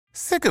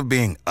Sick of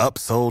being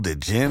upsold at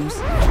gyms?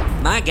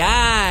 My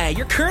guy,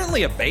 you're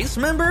currently a base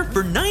member?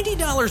 For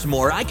 $90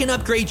 more, I can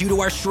upgrade you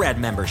to our Shred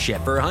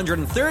membership. For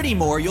 $130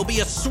 more, you'll be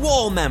a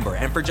Swole member.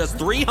 And for just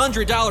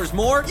 $300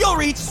 more, you'll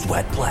reach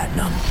Sweat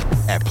Platinum.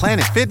 At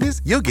Planet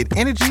Fitness, you'll get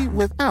energy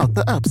without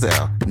the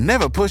upsell.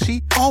 Never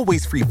pushy,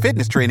 always free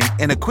fitness training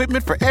and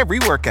equipment for every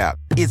workout.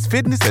 It's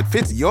fitness that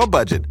fits your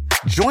budget.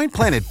 Join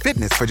Planet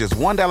Fitness for just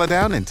 $1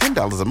 down and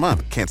 $10 a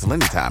month. Cancel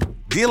anytime.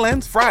 Deal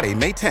ends Friday,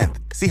 May 10th.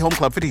 See Home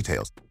Club for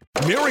details.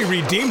 Mary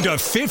redeemed a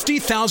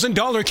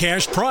 $50,000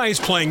 cash prize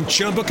playing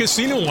Chumba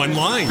Casino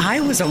online.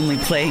 I was only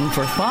playing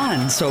for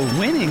fun, so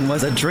winning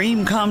was a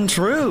dream come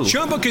true.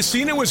 Chumba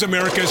Casino is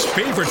America's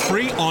favorite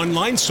free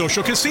online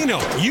social casino.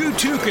 You,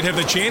 too, could have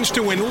the chance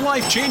to win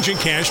life-changing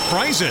cash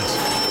prizes.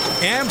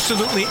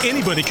 Absolutely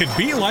anybody could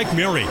be like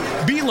Mary.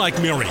 Be like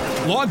Mary.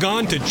 Log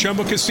on to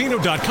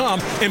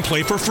ChumbaCasino.com and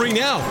play for free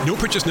now. No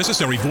purchase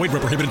necessary. Void where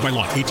prohibited by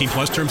law. 18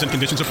 plus terms and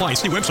conditions apply.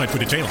 See website for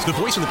details. The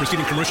voice of the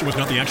preceding commercial was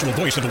not the actual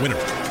voice of the winner.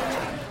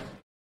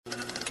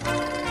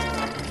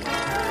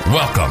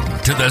 Welcome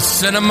to the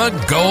Cinema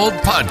Gold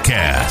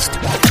Podcast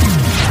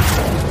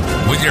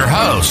with your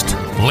host,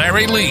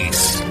 Larry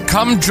Leese.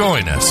 Come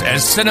join us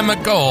as Cinema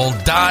Gold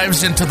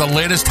dives into the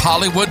latest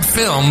Hollywood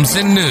films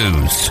and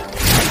news.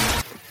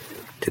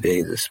 Today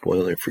is a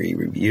spoiler-free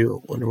review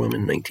of Wonder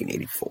Woman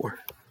 1984.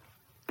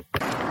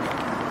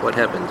 What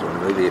happens when a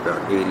movie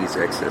about 80s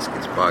excess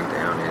gets bogged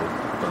down in,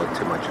 well,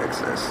 too much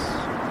excess?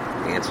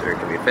 The answer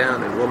can be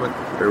found in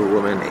Wonder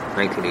Woman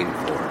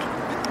 1984.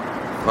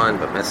 Fun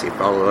but messy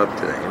follow-up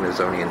to the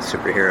Amazonian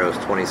superhero's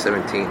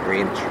 2017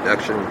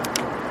 reintroduction,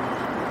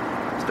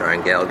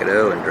 starring Gal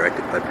Gadot and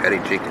directed by Patty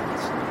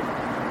Jenkins.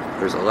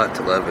 There's a lot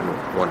to love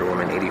in Wonder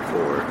Woman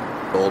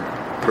 84. Bold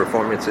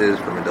performances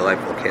from a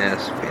delightful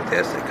cast,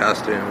 fantastic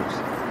costumes,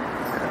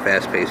 and a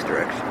fast-paced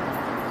direction.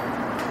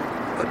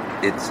 But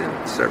it's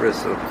in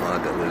service of a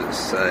plot that loses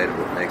sight of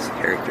what makes the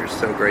characters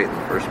so great in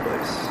the first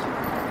place.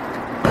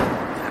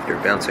 After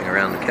bouncing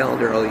around the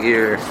calendar all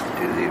year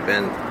due to the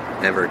event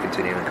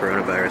ever-continuing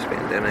coronavirus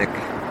pandemic,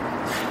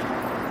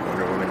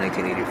 Wonder Woman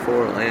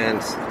 1984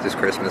 lands this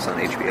Christmas on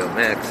HBO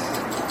Max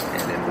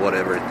and in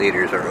whatever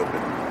theaters are open.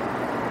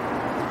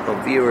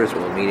 Home viewers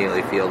will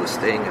immediately feel the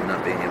sting of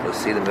not being able to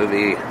see the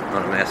movie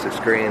on a massive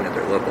screen at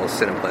their local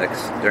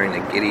Cineplex during the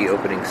giddy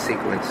opening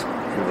sequence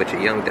in which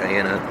a young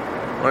Diana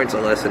learns a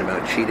lesson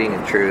about cheating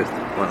and truth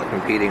while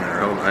competing on her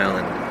home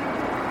island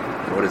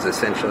in what is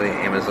essentially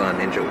Amazon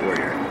Ninja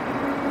Warrior.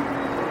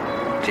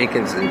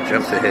 Jenkins then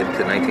jumps ahead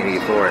to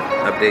 1984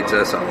 and updates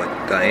us on what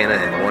Diana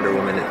and Wonder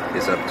Woman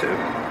is up to.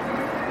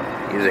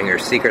 Using her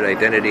secret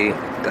identity,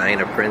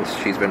 Diana Prince,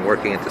 she's been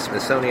working at the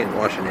Smithsonian in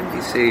Washington,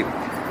 D.C.,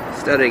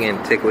 studying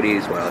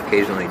antiquities while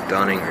occasionally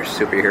donning her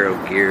superhero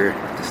gear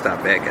to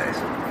stop bad guys.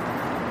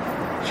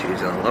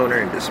 She's a loner,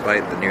 and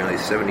despite the nearly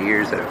 70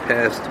 years that have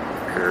passed,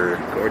 her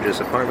gorgeous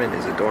apartment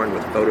is adorned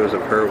with photos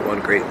of her one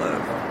great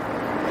love,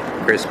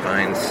 Chris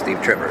Pine's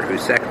Steve Trevor, who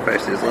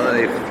sacrificed his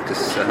life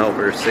to help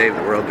her save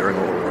the world during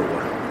World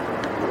War I.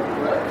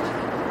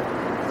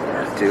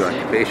 Her two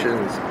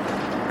occupations,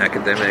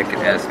 academic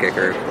and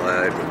ass-kicker,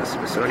 collide when the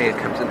Smithsonian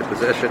comes into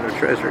possession of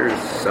treasures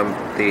some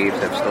thieves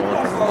have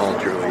stolen from a mall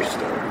jewelry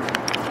store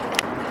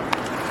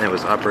that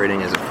was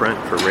operating as a front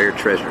for rare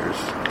treasures.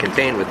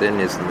 Contained within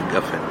is the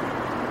MacGuffin,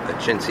 a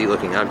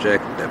chintzy-looking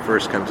object that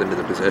first comes into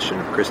the possession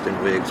of Kristen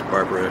Wiig's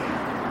Barbara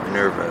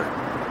Minerva,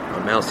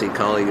 a mousy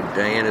colleague of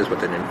Diana's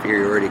with an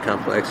inferiority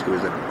complex who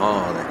is in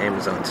awe of the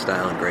Amazon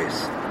style and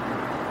grace.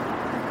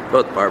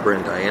 Both Barbara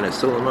and Diana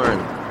Suleiman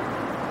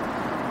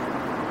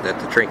that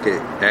the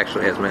trinket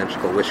actually has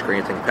magical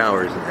wish-granting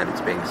powers and that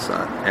it's being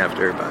sought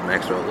after by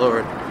Maxwell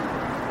Lord,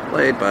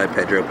 played by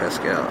Pedro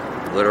Pascal,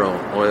 a literal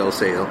oil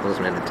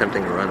salesman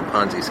attempting to run a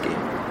Ponzi scheme.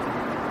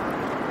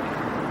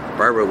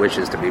 Barbara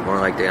wishes to be more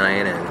like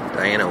Diana, and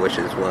Diana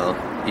wishes, well,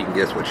 you can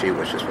guess what she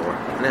wishes for.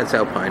 And that's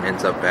how Pine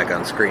ends up back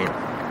on screen.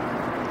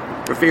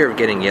 For fear of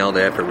getting yelled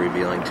at for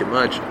revealing too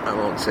much, I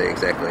won't say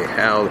exactly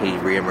how he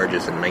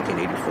reemerges in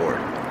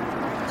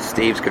 1984.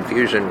 Steve's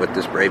confusion with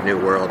this brave new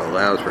world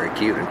allows for a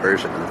cute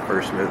inversion of the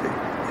first movie,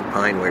 and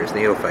Pine wears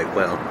neophyte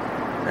well.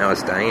 Now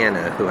it's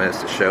Diana who has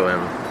to show him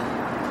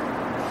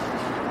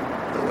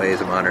the ways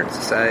of modern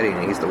society,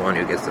 and he's the one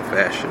who gets the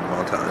fashion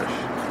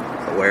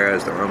montage. But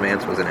whereas the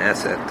romance was an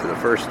asset to the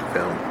first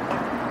film,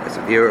 as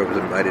a viewer was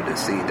invited to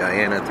see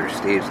Diana through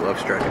Steve's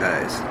love-struck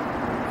eyes.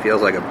 It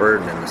feels like a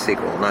burden in the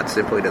sequel, not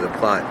simply to the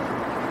plot,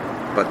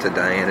 but to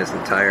Diana's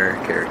entire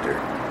character.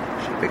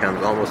 She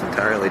becomes almost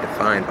entirely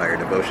defined by her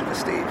devotion to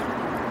Steve.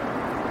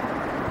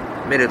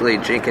 Admittedly,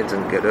 Jenkins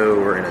and Gadot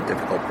were in a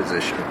difficult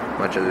position.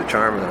 Much of the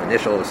charm of the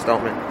initial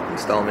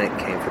installment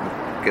came from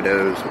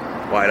Gadot's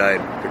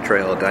wide-eyed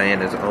portrayal of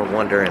Diana's own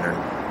wonder and her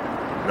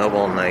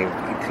noble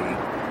naivety,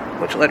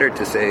 which led her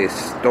to say,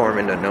 storm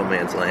into no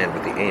man's land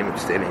with the aim of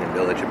saving a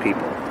village of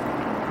people.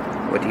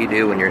 What do you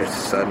do when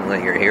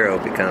suddenly your hero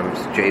becomes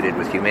jaded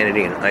with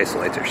humanity and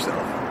isolates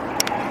herself?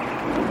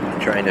 In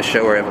trying to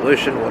show her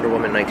evolution, Wonder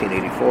Woman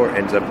 1984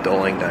 ends up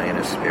dulling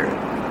Diana's spirit.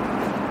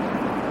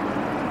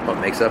 What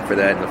makes up for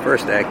that in the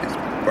first act is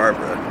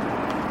Barbara.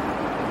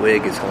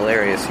 Wig is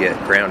hilarious yet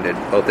grounded,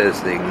 both as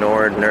the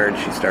ignored nerd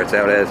she starts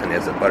out as and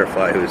as a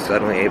butterfly who is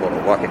suddenly able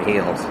to walk in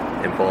heels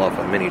and pull off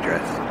a mini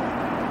dress.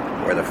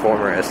 Where the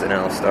former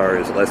SNL star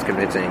is less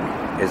convincing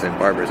is in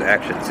Barbara's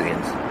action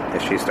scenes,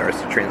 as she starts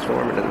to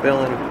transform into the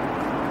villain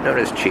known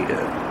as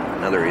Cheetah,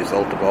 another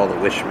result of all the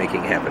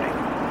wish-making happening.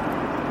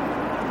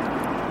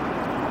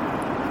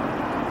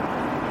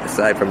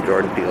 Aside from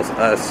Jordan Peele's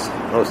Us,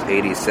 most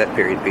 80s set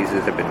period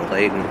pieces have been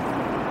laden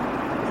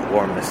with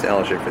warm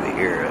nostalgia for the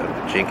era.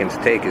 Jenkins'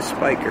 take is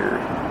spiker,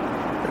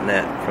 and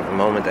that from the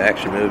moment the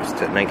action moves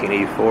to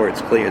 1984,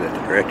 it's clear that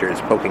the director is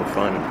poking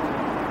fun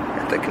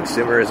at the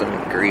consumerism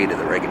and greed of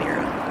the Reagan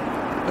era.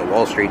 Though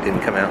Wall Street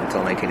didn't come out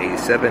until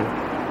 1987,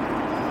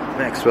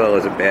 Maxwell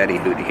is a baddie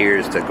who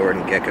adheres to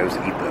Gordon Gekko's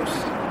ethos.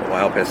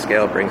 While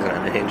Pascal brings an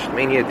unhinged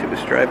mania to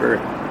his driver,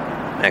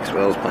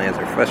 Maxwell's plans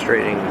are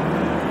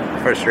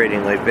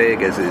frustratingly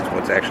vague as is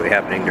what's actually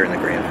happening during the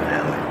grand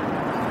finale.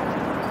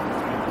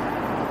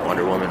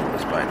 Wonder Woman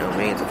was by no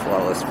means a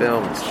flawless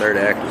film. Its third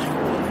act was full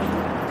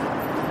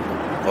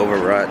of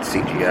overwrought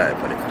CGI,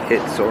 but it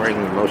hit soaring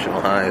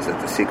emotional highs that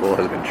the sequel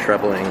has been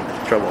trouble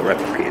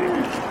replicating.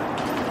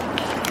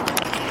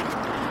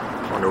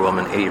 Wonder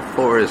Woman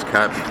 84 is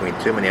caught between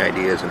too many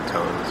ideas and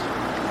tones.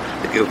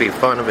 The goofy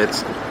fun of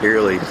its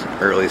early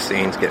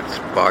scenes gets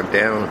bogged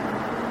down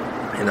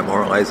in the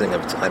moralizing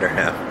of its latter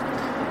half.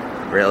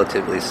 The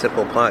relatively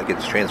simple plot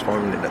gets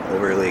transformed into an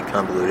overly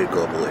convoluted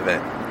global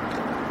event.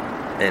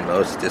 And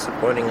most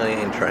disappointingly,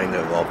 in trying to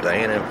evolve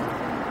Diana,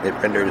 it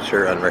renders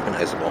her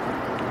unrecognizable.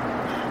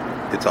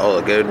 It's all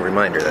a good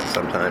reminder that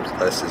sometimes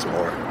less is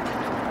more.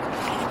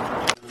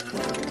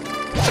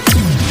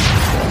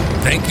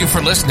 Thank you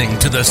for listening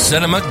to the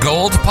Cinema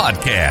Gold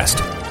Podcast.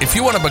 If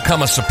you want to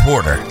become a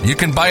supporter, you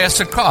can buy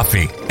us a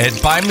coffee at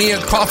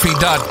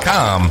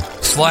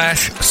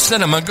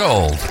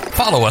buymeacoffee.com/cinemagold.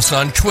 Follow us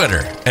on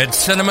Twitter at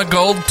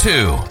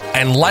cinemagold2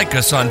 and like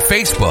us on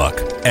Facebook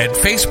at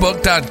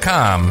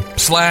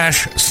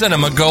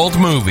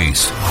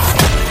facebook.com/cinemagoldmovies.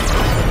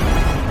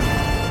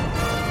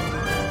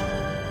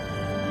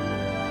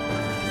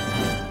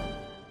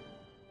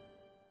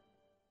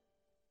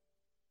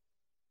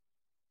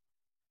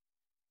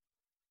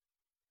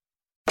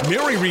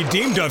 Mary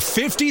redeemed a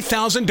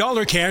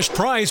 $50,000 cash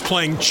prize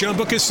playing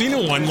Chumba Casino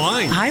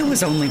online. I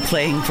was only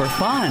playing for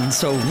fun,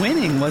 so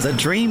winning was a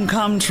dream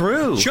come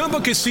true.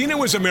 Chumba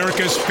Casino is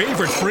America's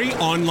favorite free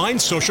online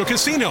social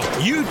casino.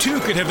 You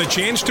too could have the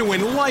chance to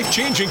win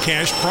life-changing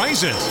cash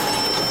prizes.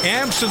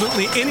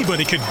 Absolutely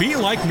anybody could be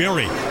like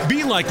Mary.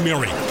 Be like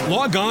Mary.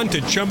 Log on to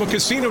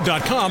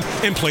ChumbaCasino.com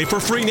and play for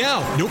free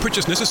now. No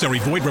purchase necessary.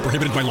 Void where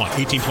prohibited by law.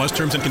 18 plus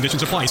terms and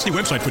conditions apply. See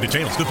website for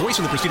details. The voice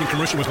in the preceding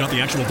commercial was not the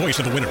actual voice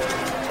of the winner.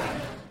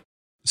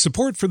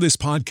 Support for this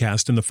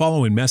podcast and the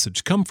following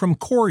message come from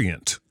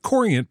Corient.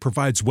 Corient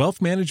provides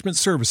wealth management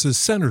services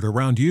centered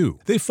around you.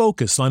 They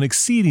focus on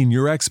exceeding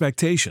your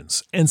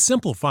expectations and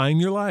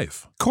simplifying your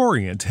life.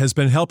 Corient has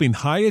been helping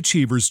high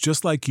achievers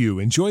just like you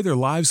enjoy their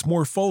lives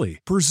more fully,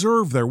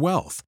 preserve their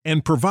wealth,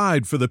 and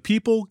provide for the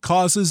people,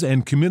 causes,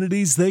 and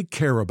communities they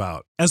care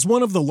about. As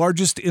one of the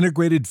largest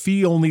integrated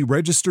fee-only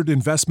registered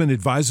investment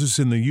advisors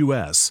in the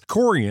U.S.,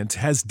 Corient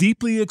has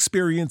deeply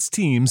experienced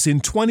teams in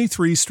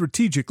 23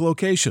 strategic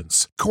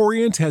locations.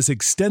 Corient has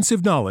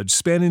extensive knowledge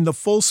spanning the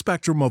full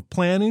spectrum of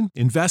planning,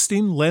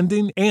 investing,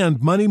 lending, and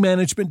money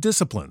management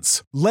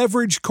disciplines.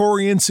 Leverage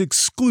Corient's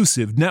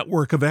exclusive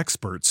network of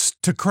experts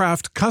to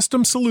craft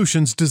custom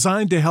solutions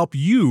designed to help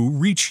you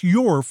reach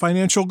your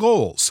financial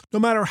goals, no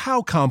matter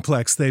how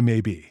complex they may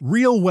be.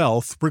 Real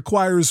wealth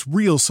requires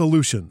real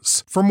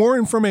solutions. For more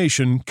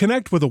information,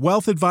 connect with a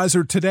wealth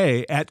advisor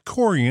today at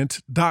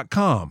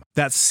Corient.com.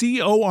 That's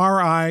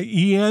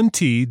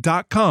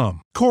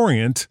Corient.com.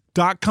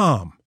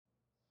 Corient.com.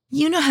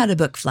 You know how to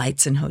book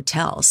flights and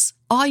hotels.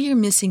 All you're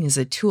missing is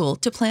a tool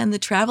to plan the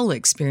travel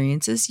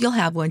experiences you'll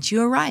have once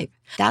you arrive.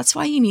 That's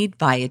why you need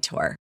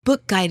Viator.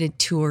 Book guided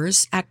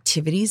tours,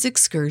 activities,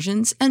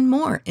 excursions, and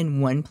more in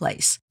one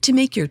place to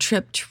make your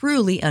trip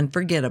truly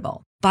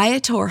unforgettable.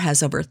 Viator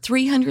has over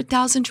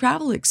 300,000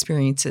 travel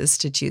experiences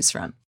to choose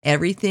from.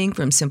 Everything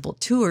from simple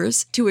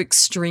tours to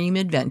extreme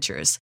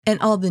adventures and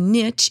all the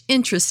niche,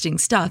 interesting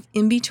stuff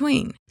in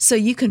between. So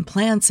you can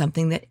plan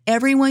something that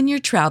everyone you're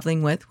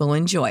traveling with will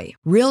enjoy.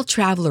 Real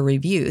traveler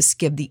reviews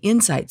give the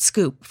inside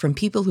scoop from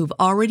people who've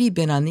already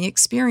been on the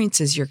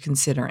experiences you're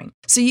considering.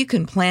 So you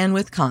can plan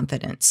with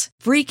confidence.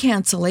 Free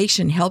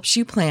cancellation helps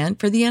you plan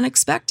for the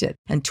unexpected.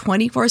 And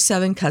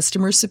 24/7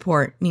 customer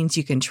support means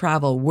you can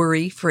travel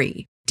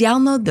worry-free.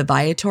 Download the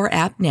Viator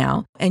app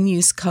now and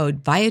use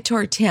code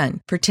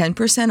Viator10 for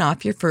 10%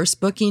 off your first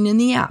booking in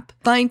the app.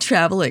 Find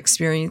travel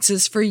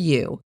experiences for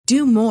you.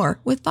 Do more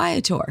with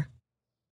Viator.